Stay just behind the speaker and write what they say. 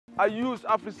I use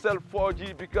Africell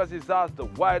 4G because it has the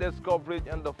widest coverage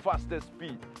and the fastest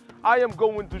speed. I am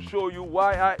going to show you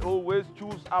why I always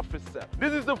choose Africell.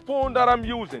 This is the phone that I'm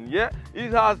using, yeah?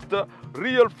 It has the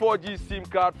real 4G SIM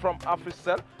card from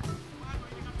Africell.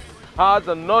 Has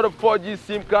another 4G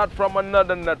SIM card from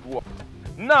another network.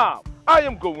 Now, I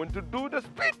am going to do the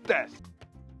speed test.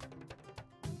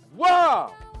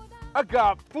 Wow! I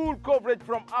got full coverage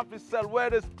from Africell where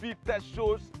the speed test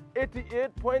shows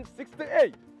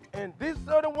 88.68. And this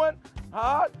other one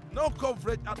had no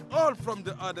coverage at all from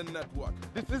the other network.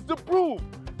 This is the proof.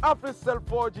 Africell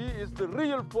 4G is the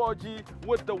real 4G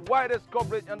with the widest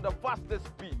coverage and the fastest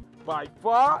speed. By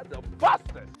far, the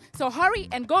fastest. So hurry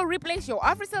and go replace your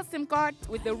Africell SIM card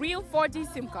with the real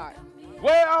 4G SIM card.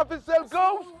 Where Africell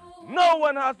goes, no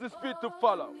one has the speed to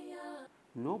follow.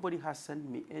 Nobody has sent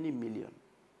me any million.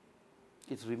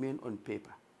 It remained on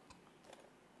paper.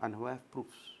 And who have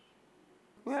proofs?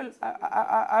 Well,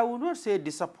 I would not say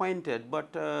disappointed, but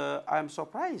I'm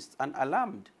surprised and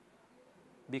alarmed.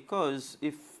 Because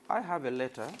if I have a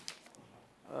letter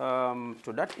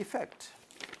to that effect,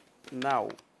 now,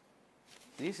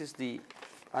 this is the,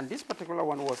 and this particular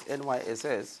one was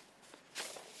NYSS,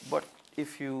 but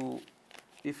if you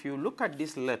look at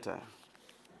this letter,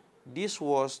 this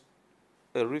was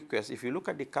a request. If you look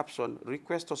at the caption,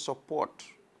 request to support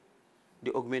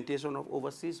the augmentation of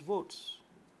overseas votes.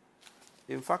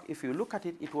 In fact, if you look at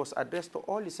it, it was addressed to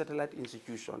all the satellite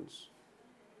institutions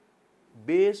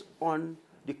based on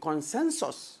the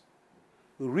consensus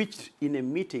reached in a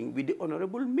meeting with the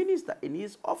Honorable Minister in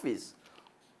his office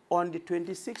on the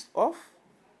 26th of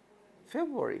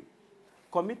February,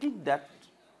 committing that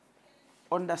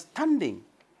understanding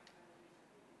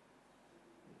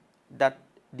that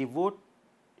the vote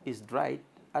is right,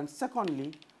 and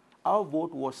secondly, our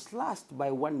vote was slashed by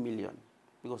 1 million,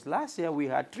 because last year we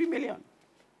had 3 million.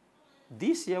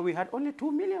 This year we had only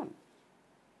 2 million.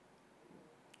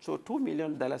 So $2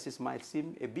 million might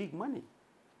seem a big money,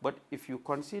 but if you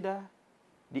consider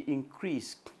the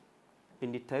increase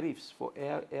in the tariffs for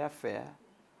airfare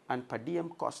and per diem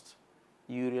cost,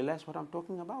 you realize what I'm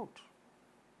talking about.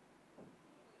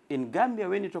 In Gambia,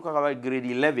 when you talk about grade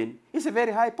 11, it's a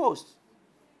very high post,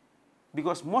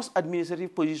 because most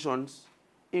administrative positions,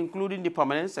 including the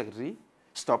permanent secretary,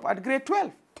 stop at grade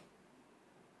 12,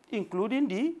 including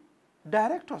the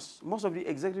directors. Most of the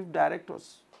executive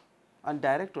directors and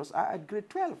directors are at grade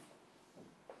 12.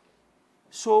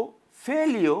 So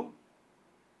failure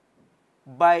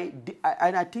by,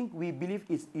 and I think we believe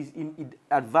is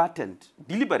inadvertent,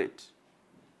 deliberate,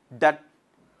 that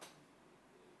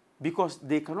because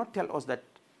they cannot tell us that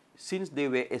since they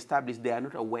were established, they are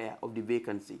not aware of the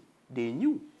vacancy. They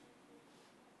knew.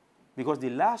 Because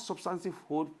the last substantive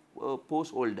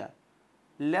post holder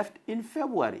left in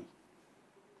February,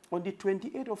 on the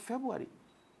 28th of February,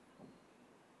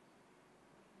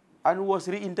 and was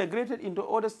reintegrated into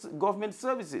other government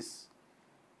services.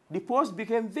 The post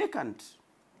became vacant.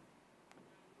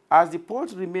 As the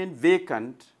post remained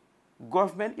vacant,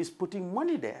 government is putting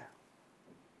money there.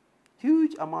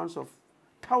 Huge amounts of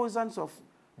thousands of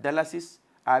dollars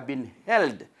are being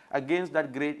held against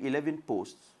that grade 11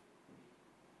 post.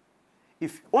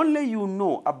 If only you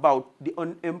know about the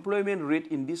unemployment rate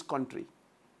in this country,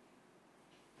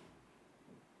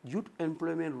 youth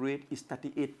employment rate is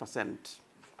 38%.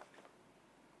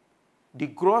 The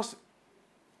gross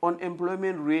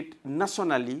unemployment rate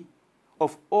nationally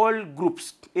of all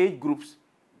groups, age groups,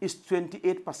 is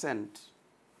 28%,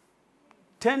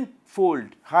 tenfold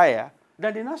higher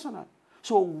than the national.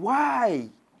 So why,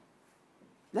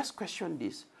 let's question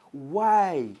this,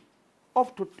 why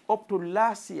up to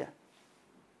last year,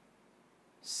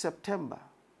 September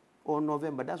or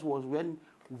November, that was when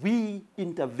we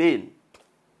intervened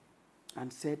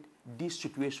and said this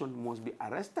situation must be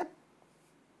arrested.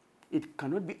 It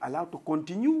cannot be allowed to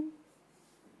continue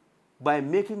by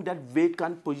making that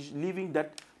vacant position, leaving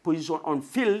that position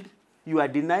unfilled. You are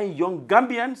denying young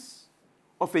Gambians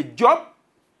of a job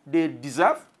they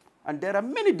deserve, and there are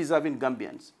many deserving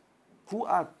Gambians who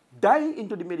are dying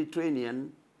into the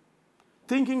Mediterranean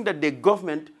thinking that the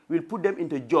government will put them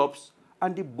into jobs,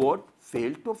 and the board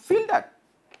failed to fill that.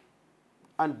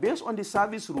 And based on the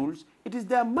service rules, it is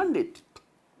their mandate.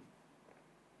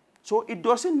 So it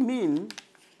doesn't mean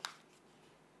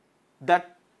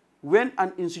that when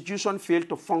an institution fails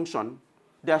to function,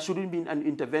 there shouldn't be an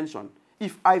intervention.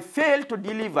 If I fail to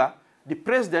deliver, the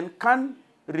president can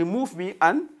remove me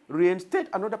and reinstate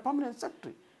another permanent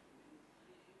secretary,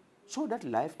 so that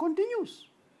life continues.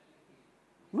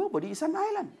 Nobody is an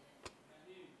island.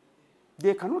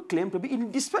 They cannot claim to be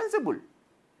indispensable.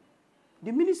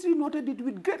 The ministry noted it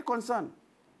with great concern.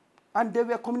 And there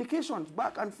were communications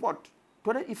back and forth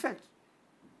to that effect.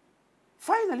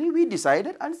 Finally, we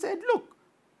decided and said, look,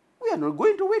 we are not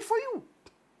going to wait for you.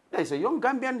 There is a young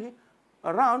Gambian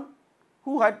around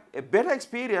who had a better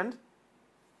experience,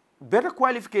 better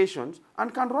qualifications,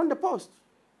 and can run the post.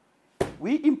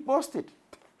 We imposed it.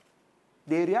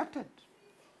 They reacted.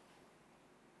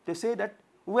 They say that,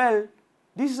 well,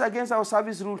 this is against our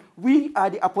service rule. We are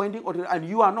the appointing authority and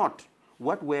you are not.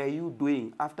 What were you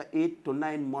doing after 8 to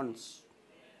 9 months?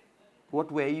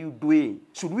 What were you doing?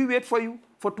 Should we wait for you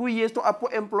for 2 years to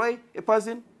employ a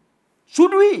person?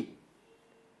 Should we?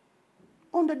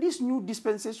 Under this new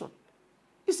dispensation,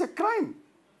 it's a crime.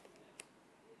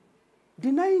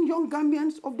 Denying young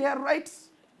Gambians of their rights.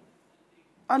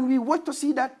 And we want to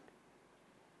see that.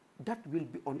 That will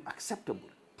be unacceptable.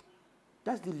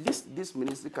 That's the least this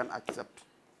ministry can accept.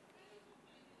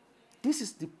 This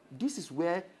is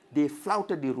where they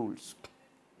flouted the rules.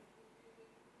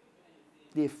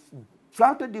 They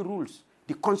flouted the rules,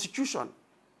 the Constitution,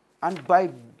 and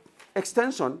by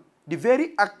extension, the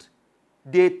very act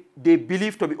they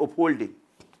believe to be upholding.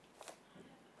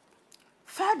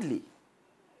 Thirdly,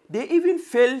 they even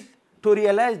failed to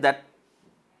realize that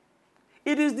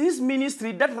it is this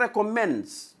ministry that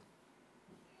recommends,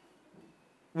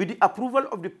 with the approval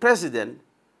of the president,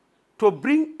 to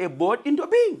bring a board into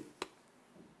being.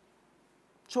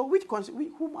 So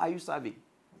whom are you serving?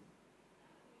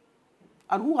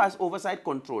 And who has oversight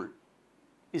control?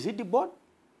 Is it the board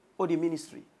or the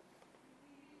ministry?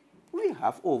 We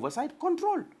have oversight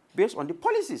control based on the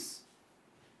policies.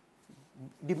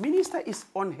 The minister is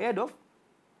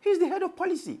he's the head of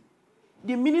policy.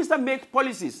 The minister makes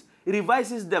policies,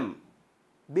 revises them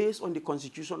based on the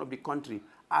constitution of the country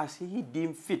as he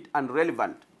deems fit and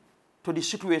relevant to the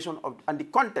situation and the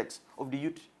context of the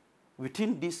youth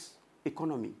within this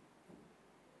economy.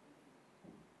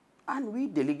 And we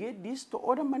delegate this to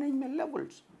other management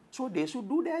levels, so they should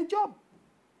do their job.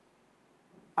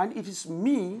 And it is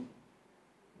me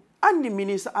and the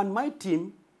minister and my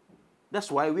team, that's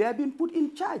why we have been put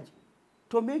in charge,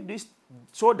 to make this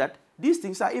so that these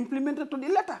things are implemented to the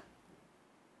letter.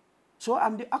 So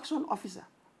I'm the action officer.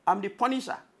 I'm the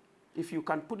punisher, if you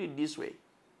can put it this way.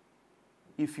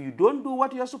 If you don't do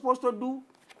what you're supposed to do,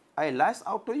 I lash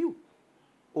out to you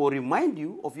or remind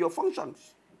you of your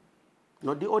functions,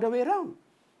 not the other way around.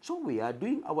 So we are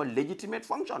doing our legitimate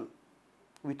function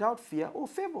without fear or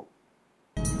favor.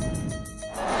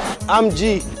 I'm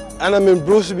G, and I'm in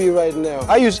Bruceby right now.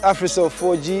 I use AfriCell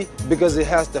 4G because it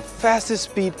has the fastest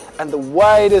speed and the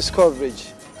widest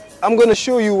coverage. I'm going to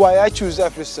show you why I choose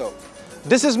AfriCell.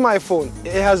 This is my phone.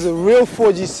 It has a real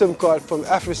 4G SIM card from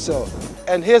AfriCell.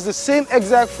 And here's the same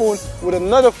exact phone with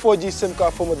another 4G SIM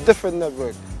card from a different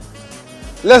network.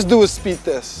 Let's do a speed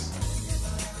test.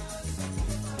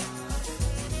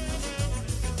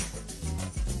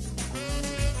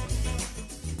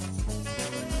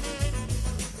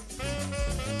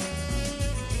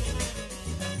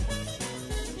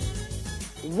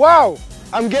 Wow!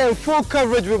 I'm getting full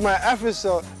coverage with my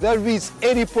AfriCell that reads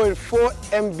 80.4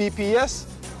 Mbps,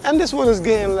 and this one is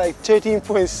getting like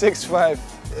 13.65.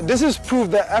 This is proof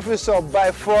that AfriCell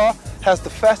by far has the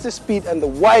fastest speed and the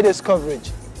widest coverage.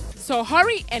 So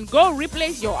hurry and go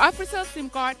replace your AfriCell SIM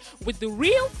card with the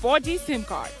real 4G SIM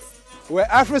cards. Where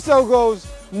AfriCell goes,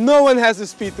 no one has the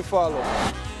speed to follow.